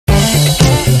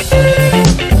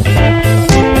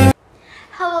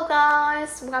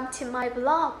viewers, welcome to my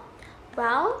vlog.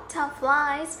 Well, time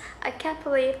flies. I can't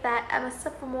believe that I'm a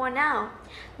sophomore now.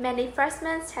 Many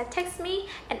freshmen have texted me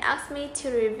and asked me to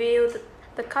review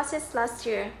the courses last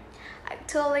year.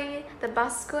 Actually, the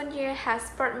past school year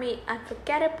has brought me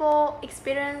unforgettable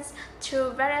experience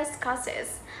through various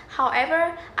courses.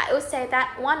 However, I would say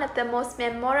that one of the most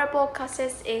memorable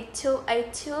courses is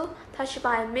 2A2 taught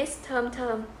by Miss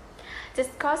Term. This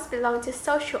course belongs to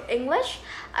Social English.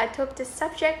 I took this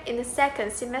subject in the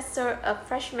second semester of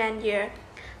freshman year.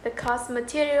 The course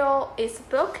material is a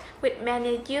book with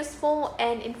many useful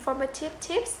and informative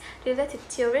tips related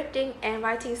to reading and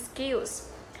writing skills.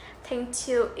 Thanks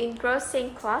to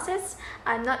engrossing classes,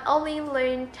 I not only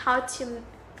learned how to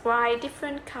write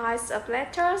different kinds of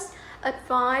letters,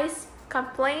 advice,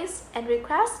 complaints, and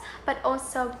requests, but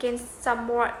also gained some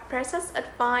more precise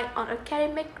advice on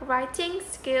academic writing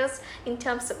skills in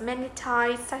terms of many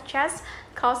types such as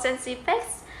cause and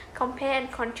effects, compare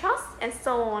and contrast, and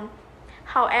so on.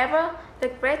 However, the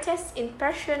greatest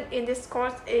impression in this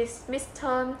course is Miss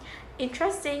Term's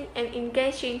interesting and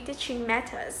engaging teaching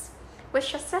methods,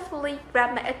 which successfully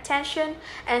grabbed my attention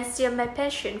and sealed my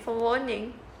passion for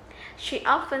learning. She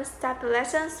often started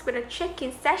lessons with a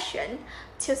check-in session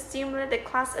to stimulate the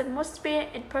class atmosphere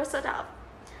and pursuit up.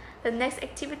 The next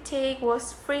activity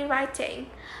was free writing.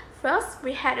 First,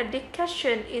 we had a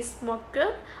discussion in small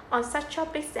group on such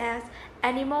topics as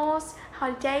animals,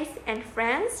 holidays, and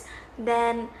friends.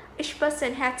 Then, each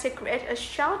person had to create a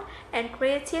short and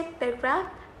creative paragraph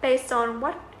based on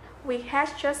what we had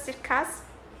just discussed.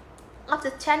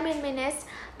 After 10 minutes,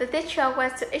 the teacher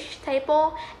went to each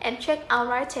table and checked our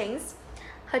writings.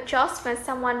 Her jokes when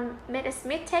someone made a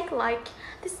mistake like,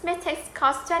 "This mistake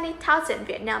cost 20,000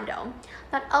 Vietnam dong,"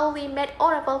 not only made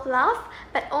all of us laugh,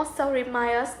 but also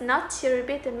remind us not to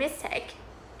repeat the mistake.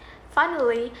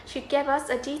 Finally, she gave us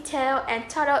a detailed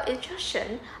and thorough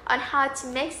instruction on how to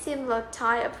make similar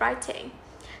type of writing.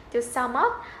 To sum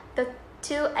up, the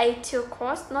 2A2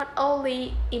 course not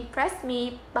only impressed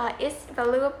me by its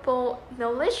valuable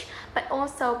knowledge, but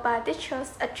also by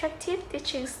teachers' attractive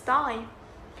teaching style.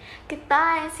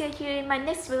 Goodbye and see you in my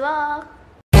next vlog.